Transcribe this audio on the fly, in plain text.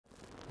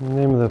In the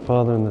name of the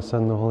Father, and the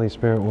Son, and the Holy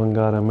Spirit, one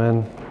God,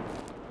 amen.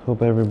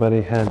 Hope everybody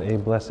had a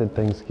blessed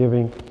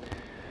Thanksgiving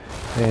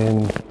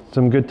and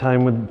some good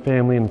time with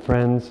family and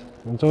friends.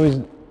 It's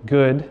always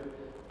good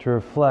to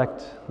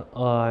reflect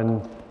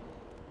on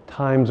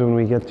times when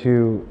we get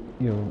to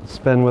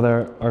spend with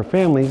our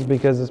families,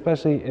 because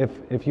especially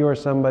if you are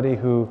somebody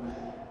who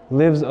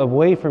lives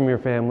away from your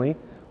family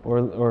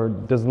or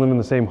doesn't live in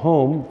the same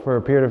home for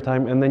a period of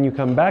time, and then you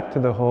come back to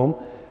the home,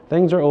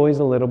 things are always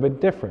a little bit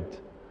different.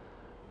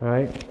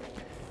 Right?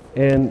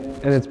 And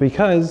it's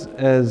because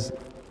as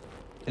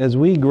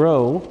we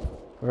grow,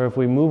 or if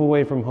we move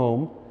away from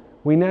home,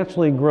 we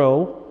naturally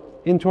grow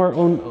into our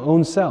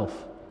own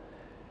self.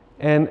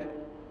 And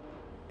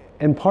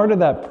part of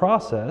that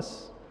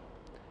process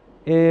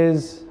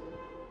is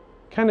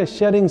kind of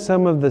shedding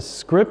some of the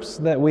scripts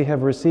that we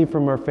have received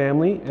from our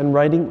family and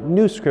writing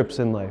new scripts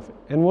in life.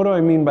 And what do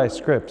I mean by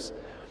scripts?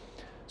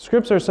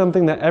 Scripts are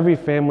something that every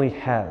family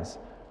has.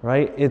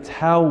 Right? It's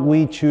how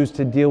we choose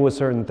to deal with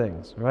certain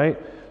things,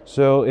 right?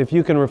 So if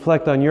you can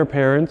reflect on your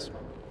parents,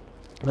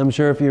 I'm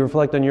sure if you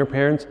reflect on your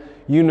parents,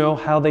 you know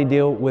how they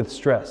deal with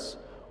stress,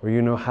 or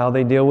you know how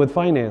they deal with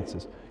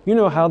finances, you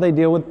know how they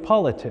deal with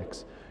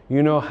politics,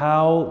 you know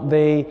how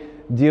they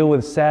deal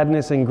with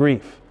sadness and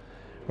grief,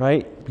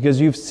 right?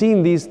 Because you've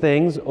seen these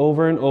things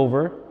over and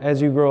over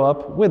as you grow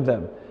up with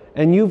them,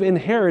 and you've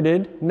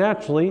inherited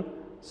naturally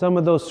some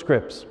of those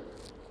scripts.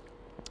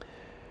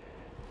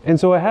 And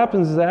so what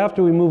happens is that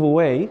after we move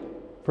away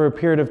for a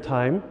period of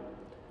time,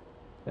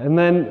 and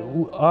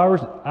then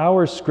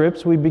our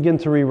scripts, we begin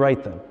to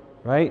rewrite them,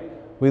 right?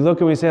 We look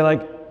and we say,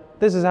 like,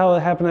 this is how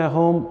it happened at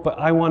home, but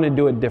I want to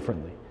do it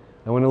differently.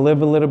 I want to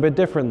live a little bit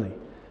differently.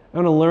 I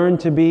want to learn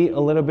to be a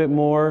little bit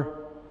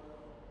more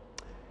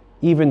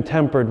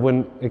even-tempered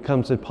when it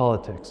comes to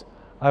politics.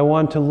 I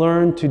want to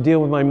learn to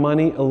deal with my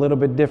money a little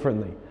bit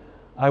differently.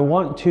 I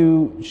want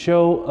to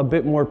show a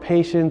bit more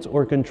patience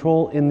or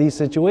control in these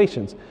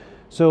situations.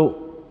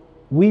 So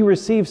we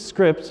receive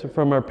scripts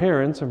from our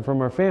parents and from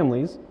our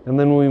families, and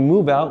then when we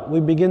move out, we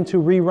begin to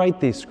rewrite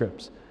these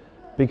scripts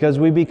because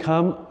we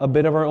become a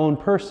bit of our own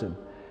person.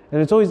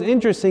 And it's always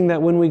interesting that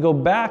when we go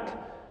back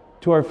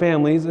to our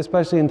families,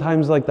 especially in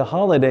times like the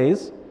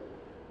holidays,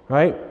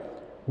 right,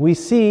 we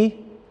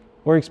see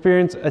or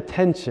experience a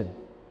tension,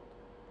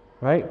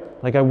 right?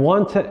 Like, I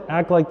want to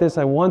act like this,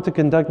 I want to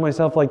conduct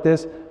myself like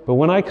this, but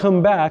when I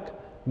come back,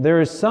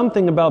 there is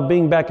something about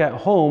being back at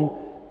home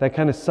that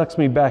kind of sucks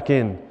me back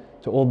in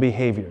to old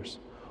behaviors.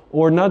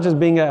 Or not just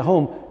being at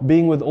home,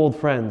 being with old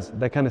friends,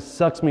 that kind of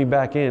sucks me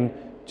back in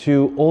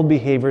to old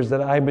behaviors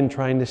that I've been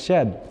trying to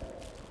shed.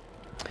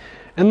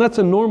 And that's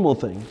a normal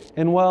thing.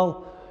 And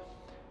while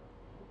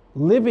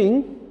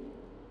living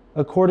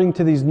according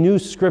to these new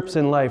scripts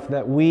in life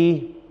that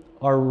we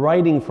are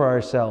writing for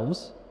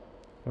ourselves,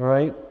 all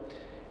right,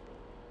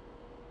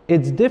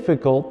 it's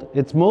difficult,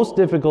 it's most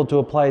difficult to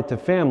apply it to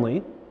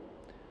family,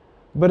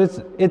 but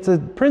it's a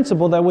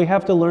principle that we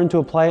have to learn to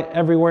apply it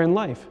everywhere in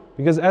life.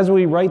 Because as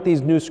we write these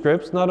new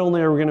scripts, not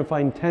only are we going to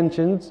find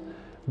tensions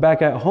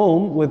back at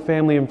home with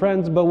family and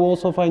friends, but we'll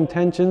also find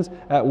tensions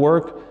at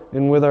work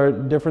and with our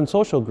different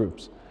social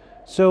groups.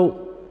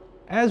 So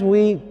as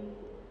we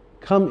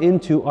come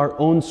into our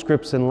own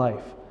scripts in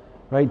life,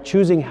 right,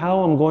 choosing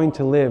how I'm going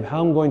to live, how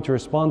I'm going to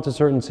respond to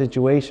certain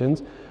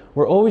situations,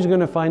 we're always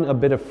going to find a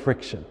bit of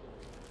friction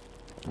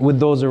with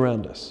those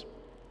around us.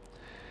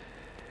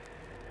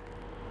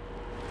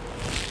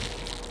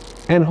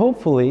 And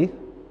hopefully,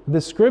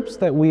 the scripts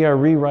that we are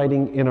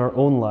rewriting in our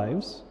own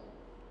lives,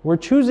 we're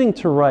choosing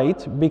to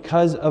write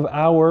because of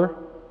our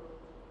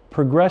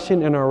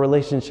progression in our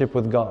relationship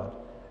with God.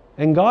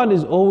 And God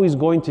is always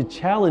going to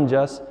challenge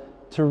us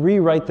to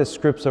rewrite the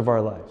scripts of our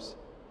lives.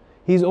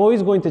 He's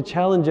always going to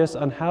challenge us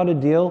on how to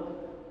deal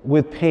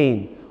with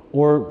pain,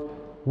 or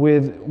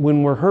with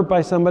when we're hurt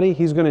by somebody.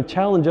 He's going to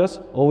challenge us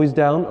always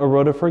down a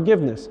road of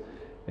forgiveness.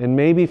 And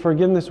maybe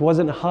forgiveness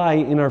wasn't high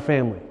in our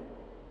family.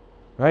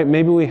 Right?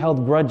 Maybe we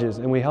held grudges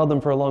and we held them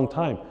for a long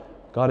time.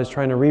 God is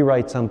trying to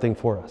rewrite something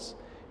for us.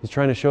 He's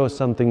trying to show us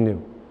something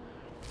new.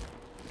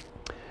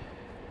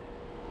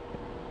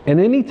 And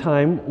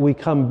anytime we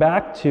come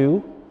back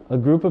to a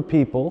group of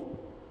people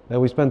that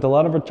we spent a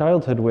lot of our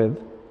childhood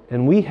with,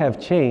 and we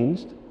have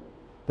changed,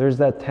 there's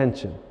that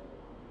tension.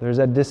 There's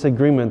that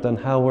disagreement on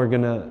how we're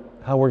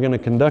gonna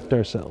conduct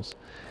ourselves.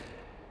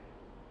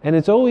 And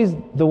it's always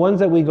the ones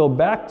that we go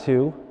back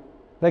to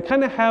that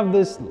kind of have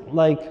this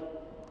like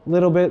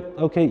little bit,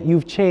 okay,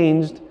 you've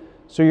changed,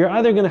 so you're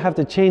either going to have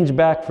to change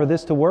back for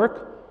this to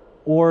work,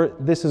 or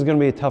this is going to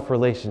be a tough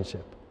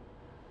relationship,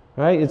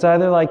 right? It's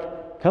either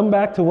like, come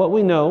back to what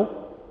we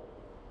know,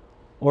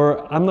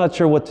 or I'm not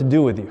sure what to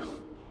do with you,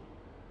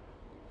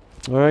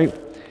 all right?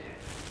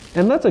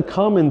 And that's a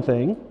common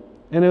thing,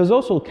 and it was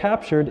also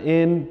captured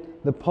in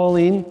the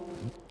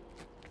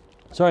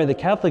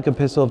Catholic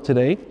epistle of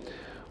today,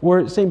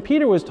 where St.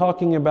 Peter was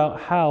talking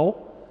about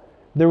how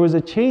there was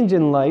a change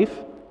in life,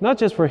 not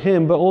just for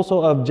him, but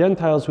also of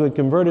Gentiles who had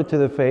converted to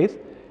the faith.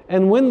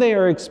 And when they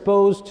are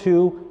exposed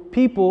to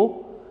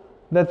people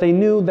that they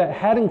knew that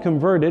hadn't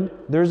converted,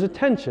 there's a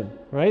tension,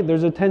 right?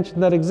 There's a tension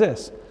that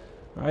exists,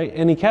 right?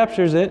 And he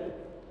captures it.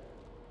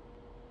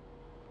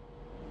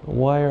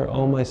 Why are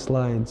all my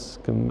slides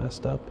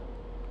messed up?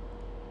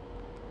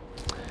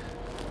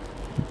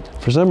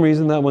 For some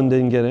reason that one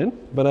didn't get in,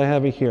 but I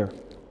have it here,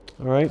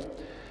 all right?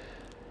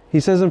 He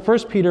says in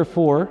 1 Peter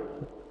 4,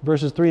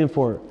 verses 3 and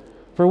 4,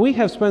 "For we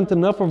have spent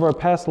enough of our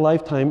past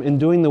lifetime in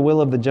doing the will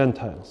of the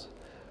Gentiles,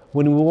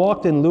 when we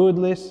walked in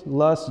lewdness,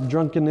 lust,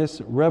 drunkenness,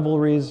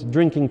 revelries,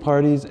 drinking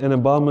parties, and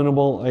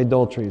abominable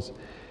idolatries.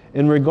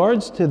 In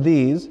regards to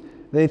these,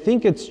 they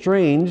think it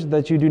strange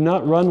that you do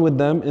not run with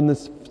them in the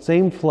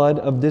same flood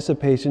of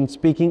dissipation,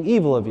 speaking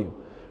evil of you."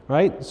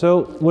 Right?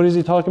 So what is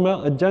he talking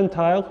about? A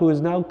Gentile who has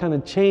now kind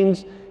of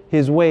changed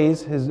his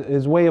ways,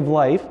 his way of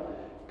life,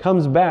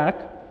 comes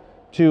back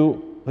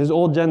to his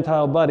old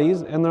Gentile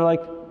buddies, and they're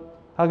like,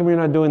 how come you're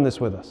not doing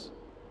this with us?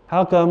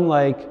 How come,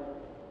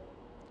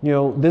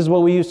 this is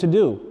what we used to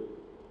do?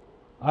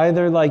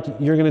 Either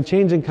you're going to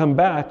change and come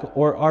back,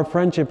 or our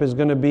friendship is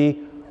going to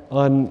be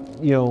on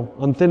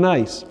thin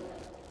ice.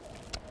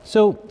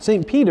 So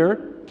St.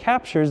 Peter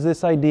captures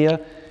this idea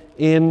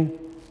in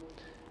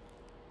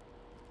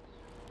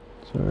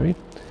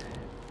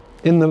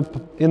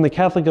the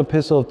Catholic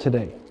epistle of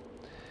today.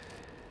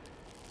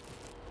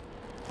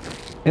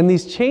 And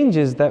these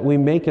changes that we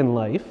make in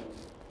life,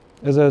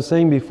 as I was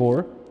saying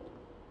before,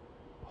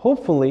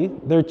 hopefully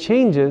they're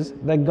changes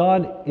that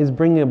God is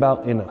bringing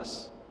about in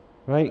us,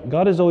 right?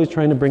 God is always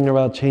trying to bring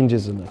about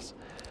changes in us.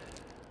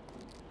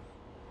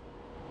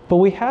 But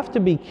we have to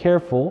be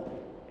careful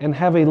and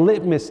have a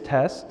litmus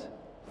test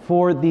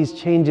for these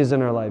changes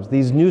in our lives,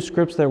 these new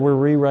scripts that we're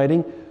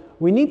rewriting.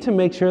 We need to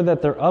make sure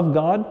that they're of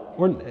God,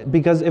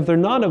 because if they're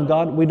not of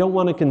God, we don't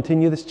want to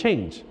continue this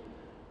change,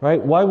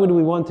 right? Why would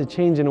we want to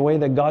change in a way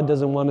that God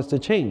doesn't want us to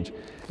change?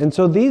 And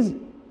so these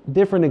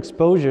different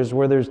exposures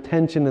where there's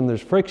tension and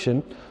there's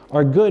friction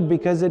are good,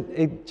 because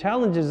it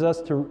challenges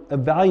us to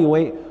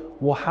evaluate,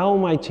 well, how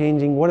am I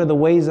changing? What are the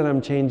ways that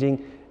I'm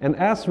changing? And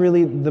ask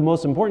really the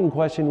most important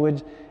question,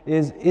 which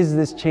is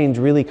this change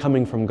really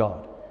coming from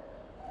God?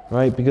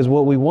 Right? Because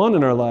what we want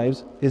in our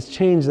lives is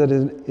change that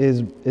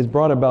is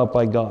brought about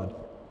by God.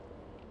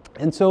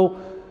 And so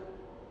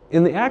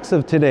in the Acts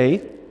of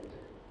today,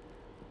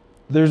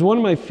 there's one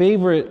of my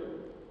favorite,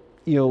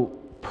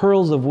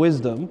 pearls of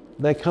wisdom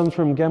that comes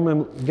from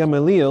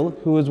Gamaliel,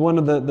 who is one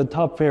of the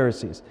top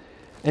Pharisees.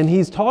 And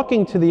he's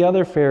talking to the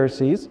other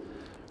Pharisees,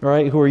 all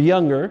right, who are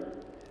younger,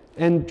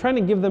 and trying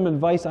to give them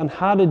advice on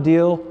how to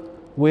deal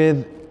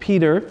with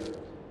Peter,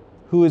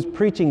 who is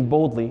preaching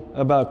boldly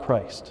about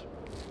Christ.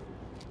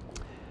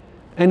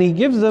 And he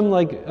gives them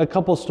a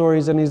couple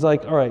stories, and he's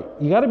like, all right,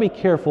 you got to be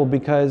careful,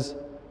 because,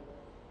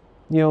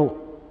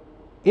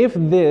 if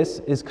this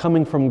is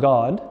coming from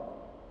God,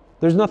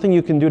 there's nothing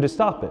you can do to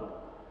stop it.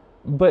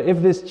 But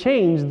if this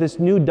change, this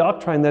new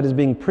doctrine that is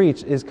being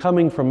preached, is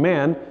coming from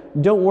man,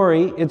 don't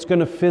worry, it's going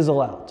to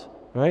fizzle out,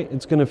 right?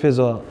 It's going to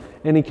fizzle out.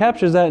 And he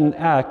captures that in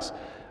Acts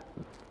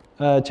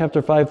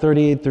chapter 5,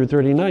 38 through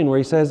 39, where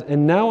he says,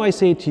 "And now I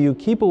say to you,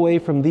 keep away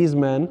from these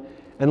men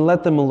and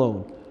let them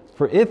alone.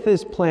 For if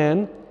this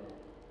plan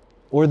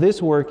or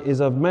this work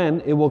is of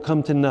men, it will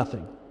come to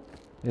nothing."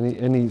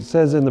 And he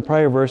says in the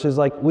prior verses,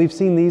 we've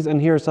seen these, and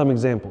here are some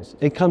examples.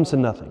 It comes to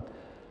nothing.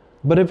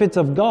 "But if it's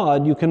of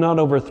God, you cannot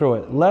overthrow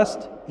it,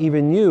 lest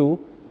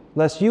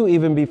you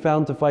even be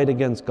found to fight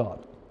against God."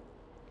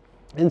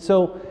 And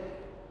so,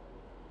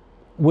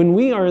 when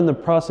we are in the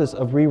process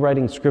of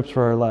rewriting scripts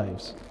for our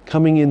lives,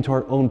 coming into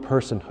our own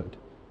personhood,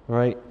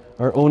 right,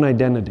 our own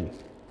identity,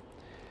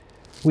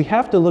 we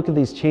have to look at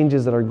these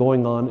changes that are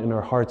going on in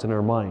our hearts and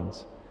our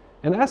minds,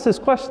 and ask this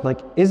question,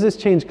 is this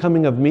change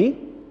coming of me,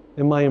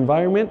 in my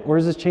environment, or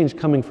is this change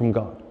coming from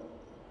God?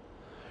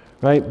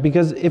 Right?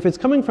 Because if it's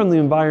coming from the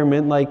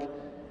environment,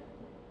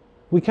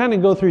 we kind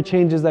of go through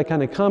changes that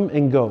kind of come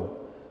and go.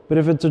 But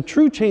if it's a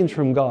true change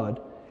from God,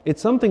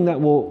 it's something that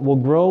will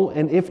grow,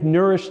 and if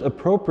nourished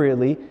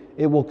appropriately,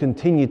 it will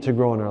continue to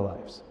grow in our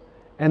lives.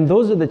 And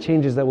those are the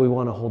changes that we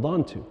want to hold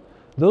on to.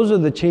 Those are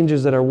the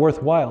changes that are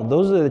worthwhile.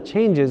 Those are the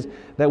changes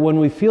that when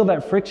we feel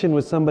that friction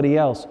with somebody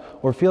else,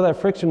 or feel that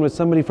friction with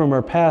somebody from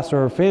our past or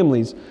our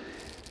families,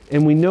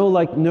 and we know,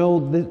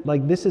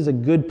 this is a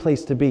good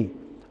place to be.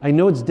 I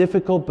know it's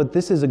difficult, but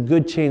this is a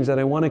good change that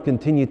I want to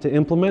continue to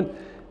implement.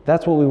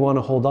 That's what we want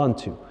to hold on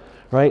to,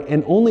 right?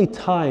 And only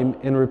time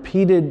and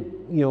repeated,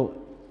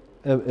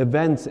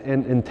 events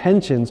and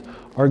intentions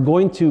are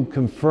going to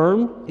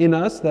confirm in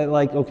us that,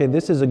 okay,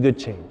 this is a good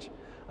change.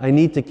 I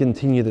need to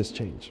continue this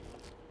change,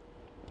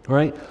 all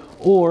right?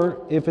 Or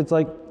if it's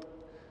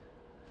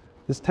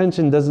this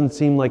tension doesn't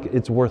seem like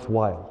it's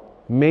worthwhile.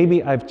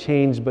 Maybe I've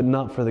changed, but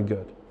not for the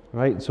good.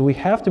 Right? So we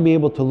have to be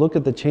able to look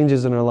at the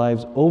changes in our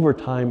lives over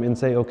time and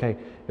say, okay,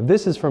 if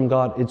this is from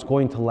God, it's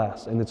going to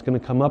last, and it's going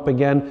to come up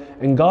again,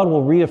 and God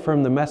will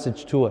reaffirm the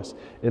message to us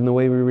in the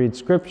way we read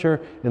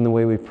scripture, in the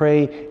way we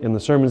pray, in the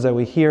sermons that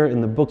we hear,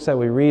 in the books that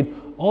we read,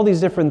 all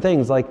these different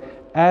things.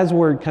 As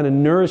we're kind of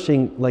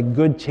nourishing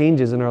good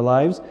changes in our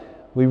lives,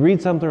 we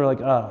read something,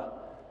 we're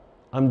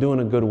I'm doing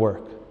a good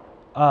work.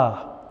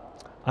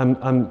 I'm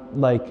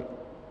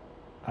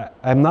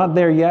not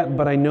there yet,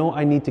 but I know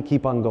I need to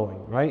keep on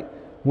going, right?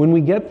 When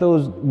we get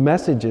those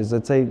messages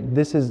that say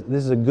this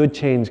is a good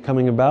change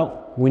coming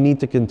about, we need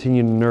to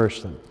continue to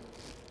nourish them.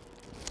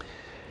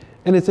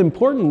 And it's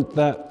important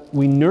that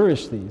we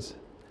nourish these,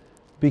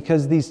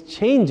 because these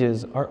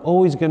changes are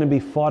always going to be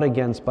fought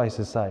against by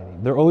society.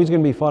 They're always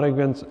going to be fought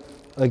against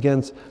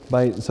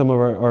by some of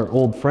our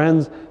old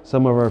friends,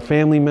 some of our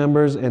family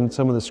members, and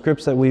some of the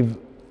scripts that we've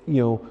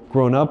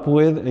grown up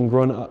with and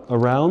grown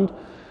around,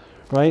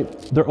 right?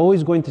 They're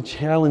always going to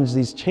challenge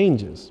these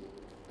changes.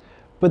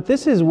 But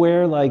this is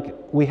where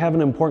we have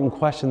an important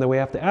question that we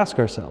have to ask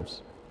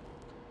ourselves.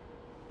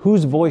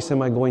 Whose voice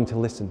am I going to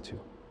listen to?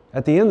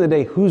 At the end of the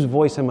day, whose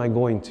voice am I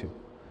going to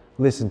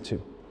listen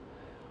to?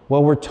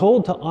 Well, we're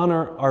told to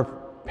honor our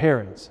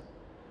parents,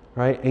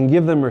 right? And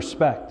give them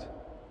respect.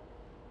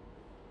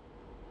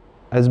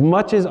 As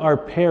much as our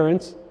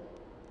parents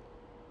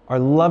are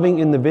loving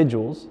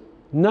individuals,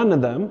 none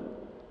of them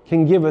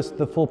can give us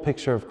the full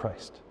picture of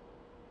Christ,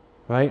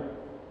 right?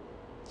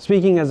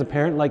 Speaking as a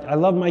parent, I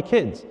love my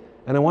kids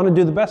and I want to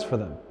do the best for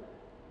them.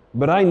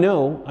 But I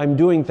know I'm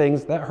doing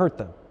things that hurt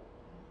them.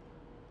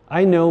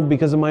 I know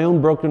because of my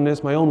own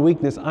brokenness, my own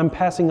weakness, I'm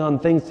passing on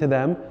things to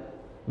them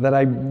that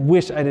I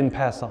wish I didn't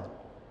pass on.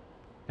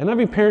 And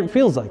every parent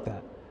feels like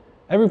that.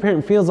 Every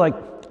parent feels like,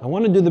 I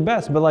want to do the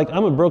best, but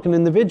I'm a broken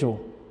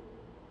individual.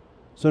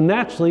 So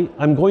naturally,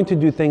 I'm going to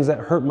do things that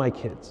hurt my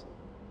kids.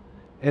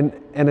 And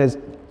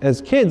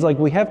as kids,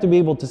 we have to be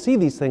able to see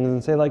these things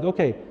and say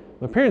okay,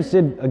 my parents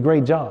did a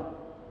great job,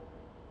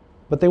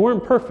 but they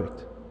weren't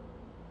perfect.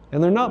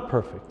 And they're not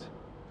perfect.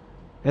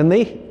 And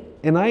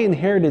I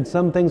inherited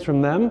some things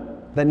from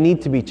them that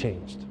need to be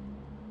changed.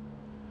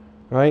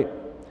 Right?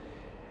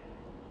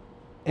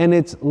 And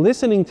it's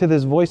listening to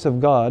this voice of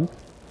God.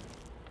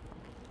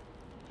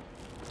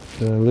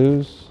 Did I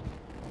lose?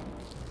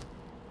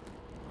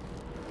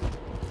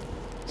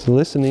 It's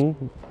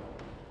listening.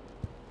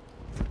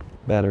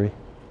 Battery.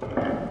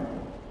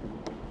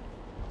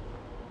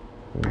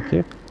 Thank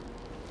you.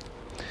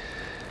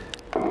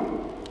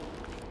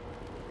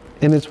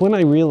 And it's when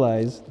I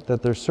realized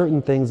that there's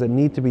certain things that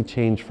need to be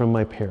changed from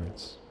my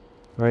parents,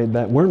 right?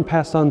 That weren't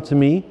passed on to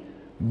me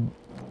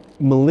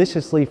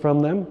maliciously from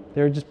them.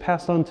 They're just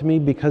passed on to me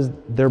because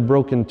they're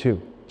broken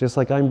too. Just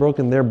like I'm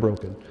broken, they're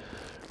broken,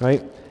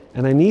 right?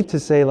 And I need to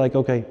say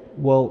okay,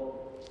 well,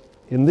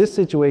 in this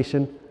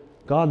situation,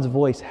 God's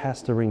voice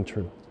has to ring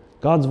true.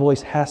 God's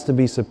voice has to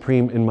be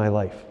supreme in my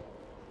life.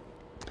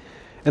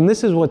 And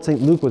this is what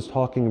St. Luke was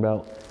talking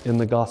about in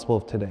the Gospel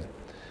of today.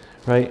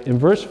 Right? In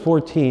verse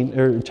 14,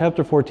 or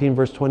chapter 14,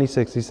 verse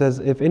 26, he says,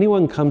 "If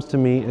anyone comes to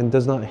me and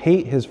does not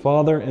hate his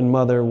father and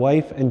mother,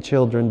 wife and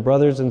children,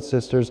 brothers and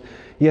sisters,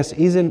 yes,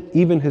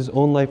 even his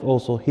own life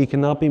also, he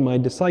cannot be my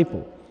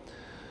disciple."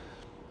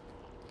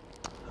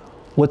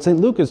 What St.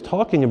 Luke is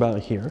talking about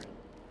here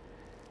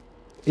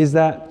is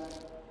that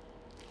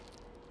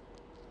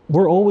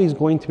we're always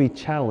going to be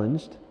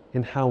challenged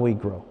in how we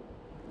grow.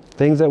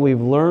 Things that we've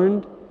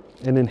learned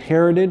and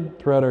inherited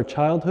throughout our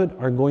childhood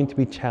are going to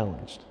be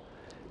challenged.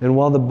 And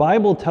while the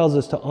Bible tells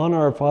us to honor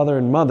our father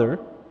and mother,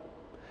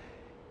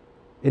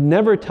 it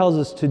never tells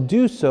us to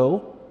do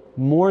so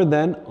more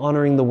than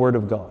honoring the Word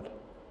of God.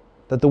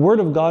 That the Word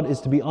of God is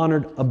to be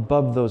honored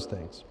above those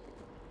things.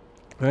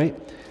 Right?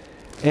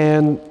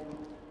 And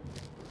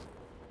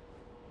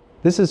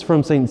this is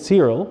from St.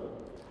 Cyril.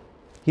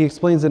 He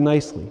explains it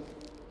nicely.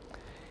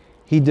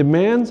 He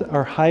demands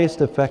our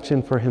highest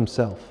affection for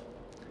himself,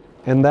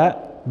 and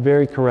that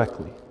very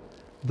correctly.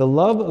 The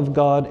love of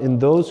God in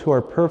those who are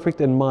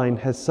perfect in mind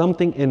has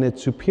something in it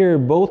superior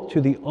both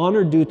to the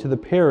honor due to the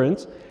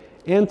parents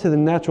and to the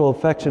natural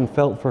affection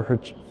felt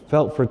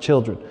for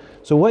children.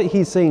 So what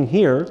he's saying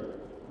here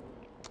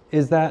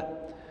is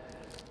that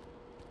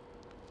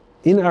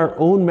in our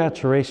own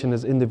maturation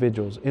as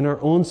individuals, in our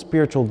own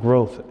spiritual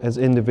growth as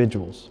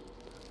individuals,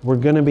 we're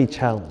going to be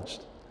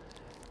challenged.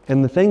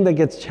 And the thing that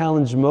gets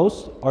challenged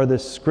most are the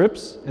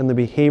scripts and the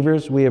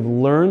behaviors we have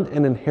learned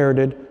and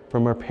inherited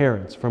from our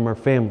parents, from our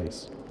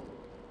families.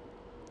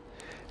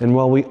 And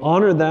while we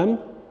honor them,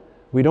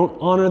 we don't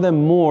honor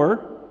them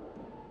more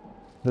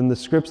than the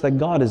scripts that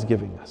God is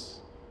giving us.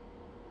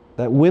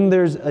 That when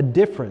there's a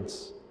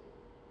difference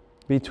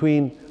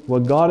between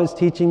what God is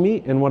teaching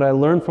me and what I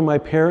learned from my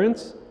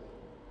parents,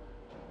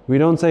 we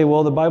don't say,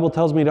 well, the Bible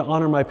tells me to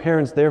honor my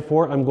parents,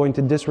 therefore I'm going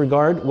to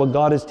disregard what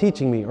God is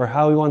teaching me or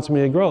how He wants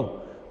me to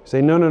grow. We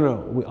say, no,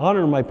 we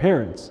honor my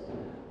parents,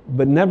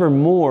 but never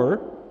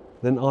more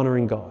than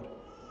honoring God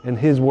and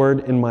His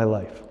word in my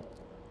life.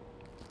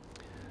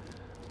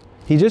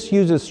 He just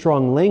uses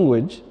strong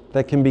language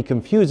that can be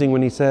confusing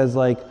when he says,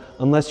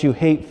 unless you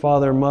hate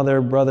father,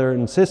 mother, brother,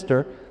 and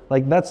sister,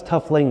 that's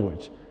tough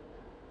language.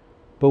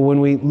 But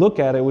when we look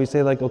at it, we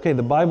say, okay,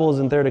 the Bible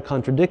isn't there to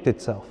contradict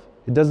itself.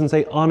 It doesn't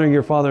say honor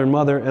your father and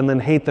mother and then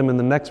hate them in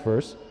the next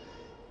verse.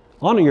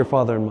 Honor your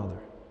father and mother.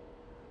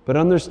 But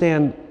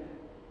understand,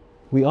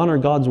 we honor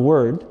God's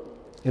word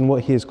and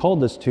what He has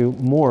called us to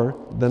more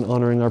than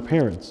honoring our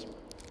parents.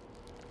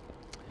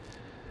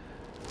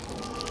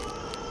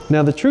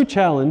 Now the true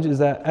challenge is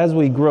that as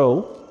we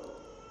grow,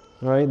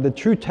 all right, the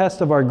true test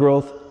of our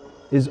growth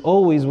is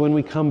always when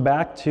we come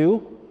back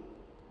to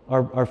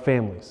our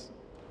families.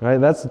 All right,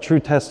 that's the true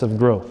test of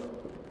growth.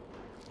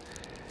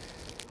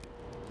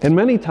 And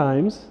many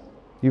times,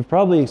 you've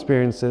probably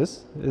experienced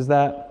this, is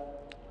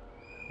that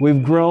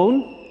we've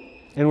grown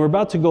and we're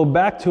about to go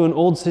back to an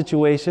old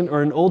situation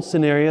or an old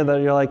scenario that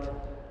you're like,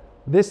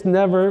 this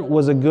never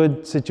was a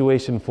good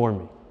situation for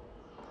me.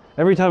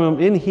 Every time I'm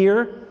in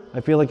here,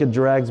 I feel like it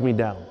drags me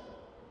down.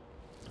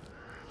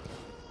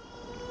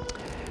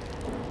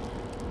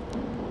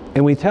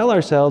 And we tell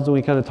ourselves, and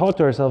we kind of talk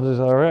to ourselves,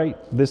 all right,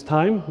 this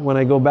time when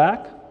I go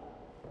back,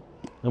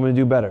 I'm going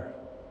to do better.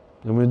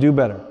 I'm going to do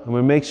better. I'm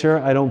going to make sure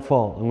I don't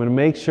fall. I'm going to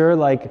make sure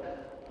like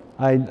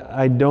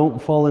I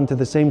don't fall into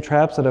the same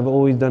traps that I've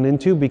always done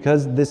into,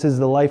 because this is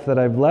the life that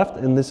I've left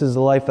and this is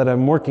the life that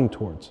I'm working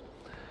towards.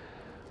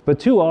 But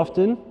too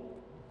often,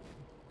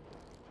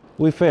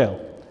 we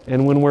fail.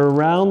 And when we're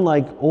around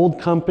like old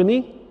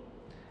company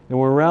and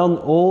we're around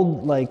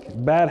old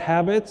like bad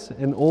habits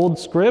and old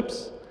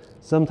scripts,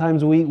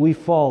 sometimes we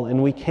fall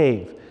and we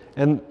cave.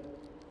 And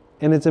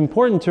it's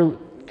important to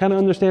kind of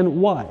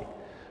understand why.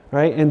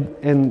 Right?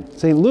 And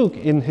St. Luke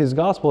in his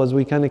gospel, as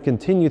we kind of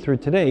continue through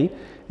today,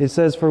 it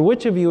says, "For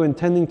which of you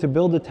intending to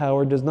build a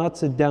tower does not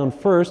sit down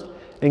first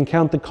and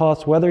count the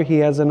cost whether he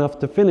has enough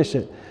to finish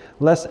it,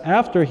 lest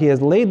after he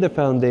has laid the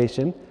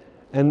foundation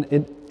and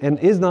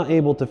is not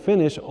able to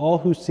finish, all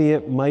who see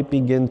it might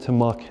begin to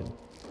mock him."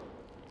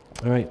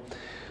 All right.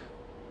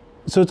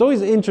 So it's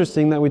always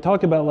interesting that we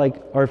talk about like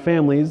our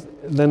families,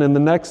 then in the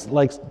next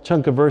like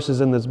chunk of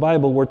verses in this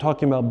Bible, we're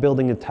talking about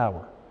building a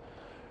tower.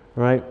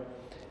 Right?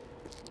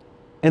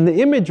 And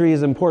the imagery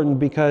is important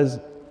because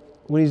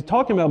when he's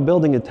talking about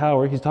building a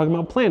tower, he's talking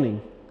about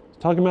planning.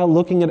 He's talking about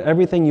looking at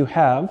everything you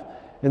have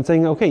and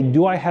saying, okay,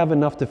 do I have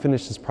enough to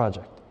finish this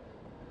project?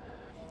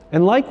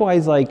 And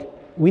likewise, like,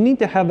 we need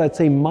to have that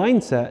same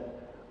mindset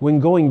when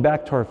going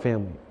back to our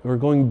family or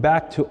going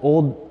back to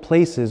old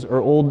places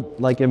or old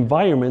like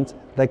environments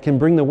that can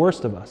bring the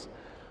worst of us.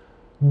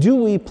 Do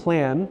we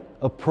plan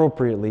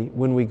appropriately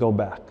when we go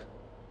back?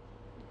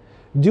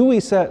 Do we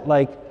set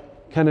like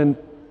kind of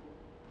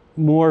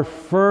more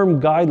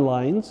firm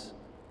guidelines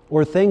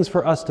or things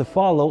for us to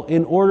follow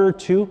in order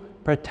to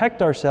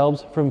protect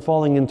ourselves from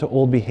falling into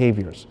old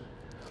behaviors?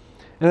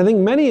 And I think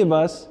many of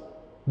us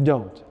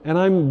don't, and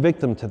I'm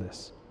victim to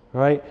this,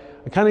 right?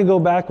 I kind of go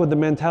back with the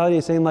mentality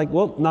of saying like,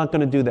 well, not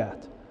going to do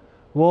that.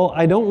 Well,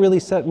 I don't really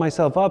set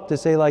myself up to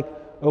say like,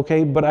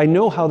 okay, but I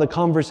know how the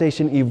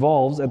conversation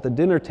evolves at the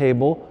dinner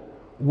table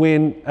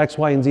when X,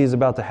 Y, and Z is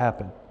about to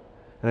happen.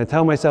 And I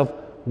tell myself,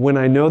 when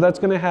I know that's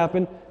going to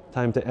happen,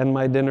 time to end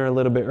my dinner a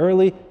little bit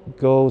early,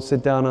 go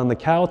sit down on the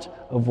couch,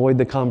 avoid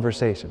the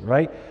conversation,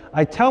 right?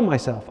 I tell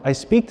myself, I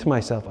speak to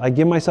myself, I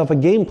give myself a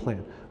game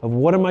plan of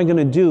what am I going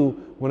to do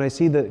when I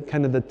see the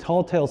kind of the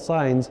telltale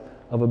signs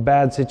of a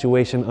bad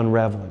situation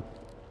unraveling.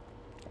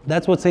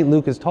 That's what St.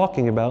 Luke is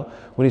talking about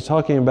when he's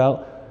talking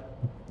about,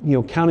 you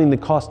know, counting the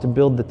cost to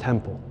build the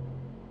temple.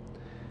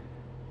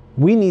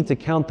 We need to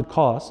count the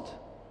cost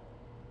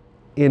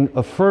in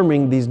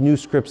affirming these new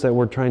scripts that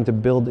we're trying to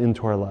build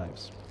into our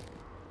lives.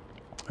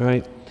 All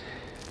right.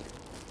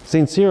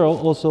 St. Cyril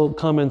also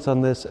comments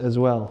on this as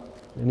well.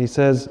 And he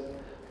says,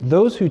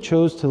 "Those who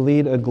chose to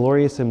lead a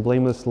glorious and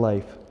blameless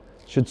life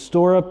should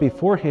store up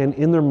beforehand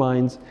in their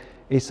minds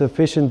a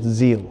sufficient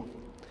zeal.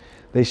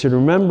 They should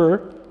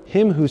remember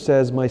him who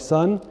says, 'My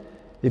son,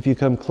 if you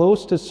come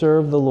close to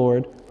serve the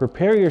Lord,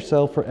 prepare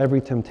yourself for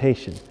every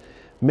temptation.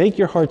 Make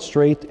your heart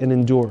straight and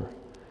endure.'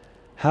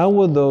 How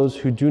will those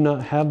who do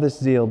not have this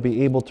zeal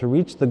be able to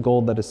reach the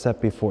goal that is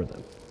set before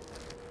them?"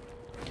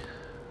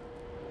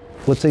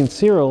 What St.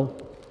 Cyril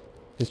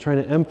is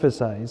trying to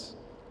emphasize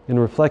in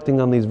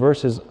reflecting on these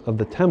verses of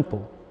the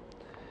temple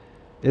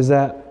is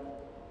that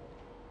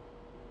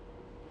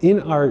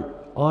in our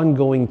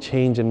ongoing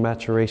change and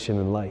maturation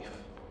in life,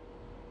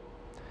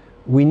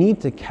 we need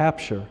to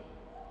capture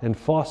and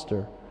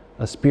foster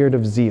a spirit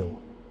of zeal,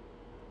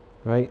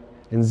 right?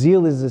 And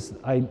zeal is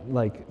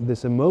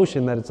this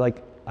emotion that it's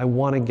like, I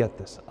want to get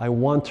this. I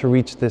want to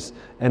reach this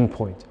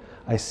endpoint.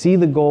 I see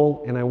the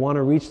goal and I want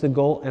to reach the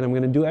goal and I'm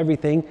going to do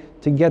everything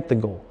to get the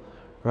goal,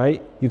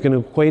 right? You can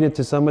equate it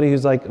to somebody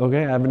who's like,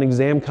 okay, I have an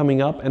exam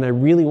coming up and I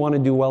really want to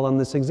do well on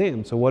this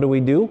exam. So what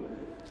do?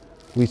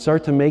 We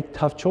start to make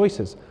tough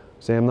choices.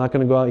 Say, I'm not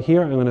going to go out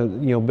here. I'm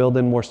going to, build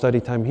in more study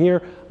time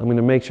here. I'm going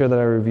to make sure that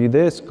I review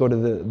this, go to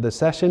the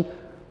session.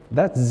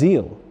 That's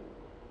zeal,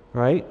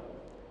 right?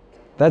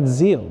 That's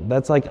zeal.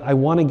 That's like, I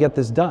want to get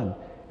this done.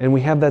 And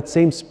we have that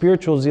same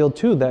spiritual zeal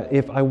too, that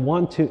if I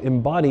want to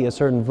embody a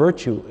certain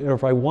virtue, or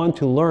if I want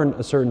to learn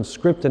a certain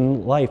script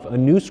in life, a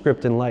new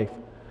script in life,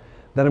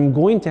 that I'm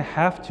going to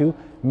have to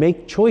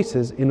make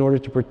choices in order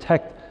to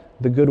protect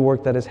the good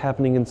work that is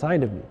happening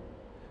inside of me.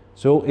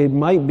 So it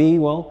might be,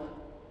 well,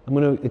 I'm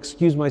going to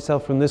excuse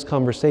myself from this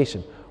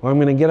conversation, or I'm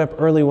going to get up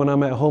early when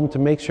I'm at home to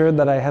make sure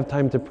that I have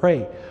time to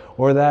pray,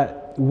 or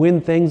that when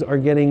things are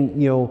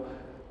getting,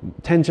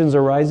 tensions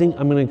are rising,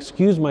 I'm going to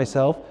excuse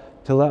myself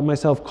to let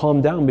myself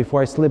calm down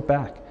before I slip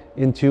back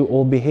into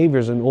old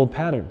behaviors and old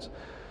patterns.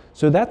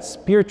 So that's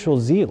spiritual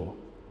zeal.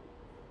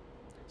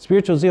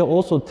 Spiritual zeal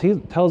also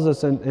tells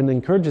us and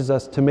encourages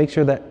us to make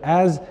sure that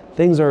as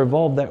things are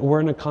evolved, that we're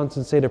in a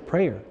constant state of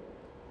prayer.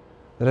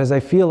 That as I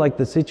feel like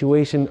the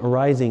situation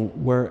arising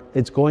where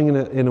it's going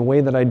in a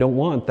way that I don't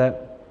want,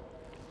 that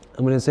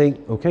I'm going to say,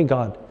 okay,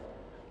 God,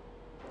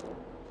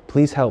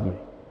 please help me.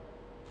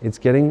 It's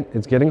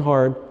getting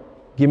hard.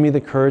 Give me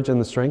the courage and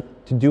the strength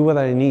to do what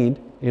I need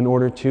in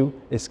order to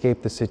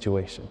escape the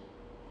situation.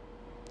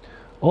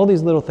 All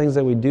these little things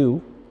that we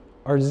do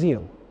are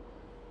zeal.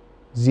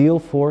 Zeal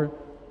for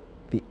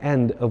the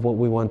end of what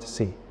we want to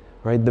see,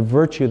 right? The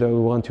virtue that we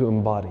want to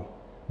embody,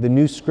 the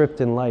new script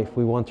in life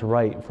we want to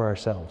write for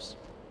ourselves.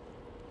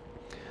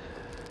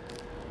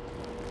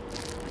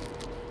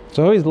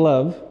 So I always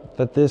love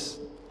that this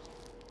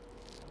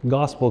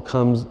gospel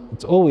comes,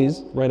 it's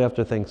always right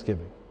after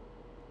Thanksgiving.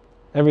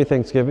 Every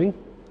Thanksgiving,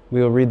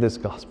 we will read this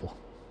gospel,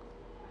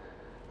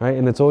 right?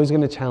 And it's always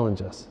going to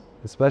challenge us,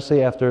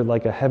 especially after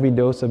like a heavy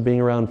dose of being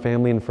around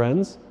family and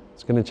friends.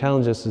 It's going to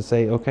challenge us to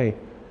say, okay,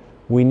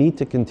 we need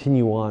to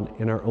continue on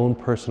in our own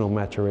personal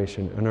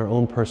maturation and our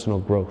own personal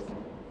growth.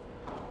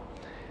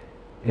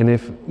 And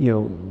if,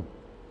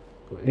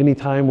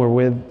 anytime we're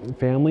with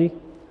family,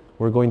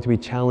 we're going to be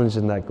challenged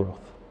in that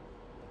growth,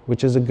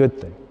 which is a good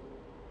thing.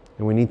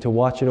 And we need to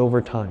watch it over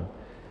time,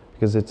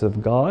 because it's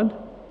of God,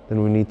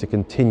 then we need to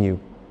continue.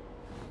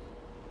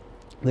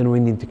 Then we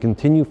need to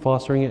continue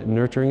fostering it and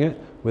nurturing it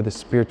with a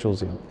spiritual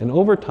zeal. And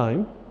over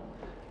time,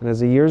 and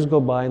as the years go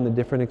by and the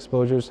different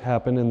exposures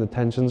happen and the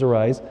tensions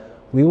arise,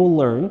 we will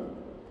learn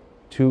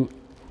to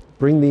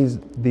bring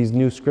these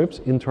new scripts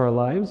into our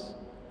lives,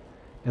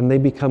 and they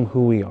become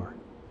who we are.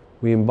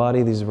 We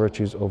embody these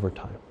virtues over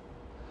time.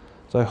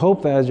 So I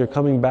hope that as you're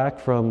coming back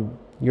from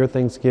your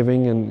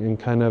Thanksgiving and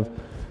kind of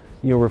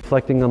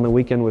reflecting on the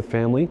weekend with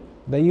family,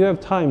 that you have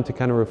time to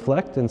kind of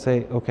reflect and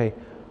say, okay,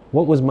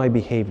 what was my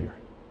behavior?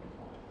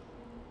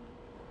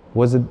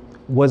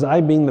 Was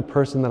I being the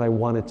person that I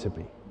wanted to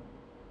be?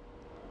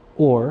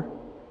 Or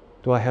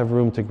do I have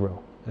room to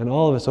grow? And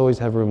all of us always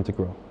have room to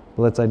grow.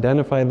 But let's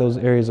identify those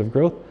areas of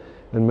growth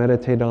and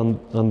meditate on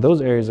those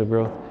areas of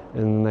growth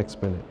in the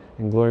next minute.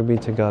 And glory be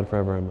to God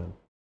forever, amen.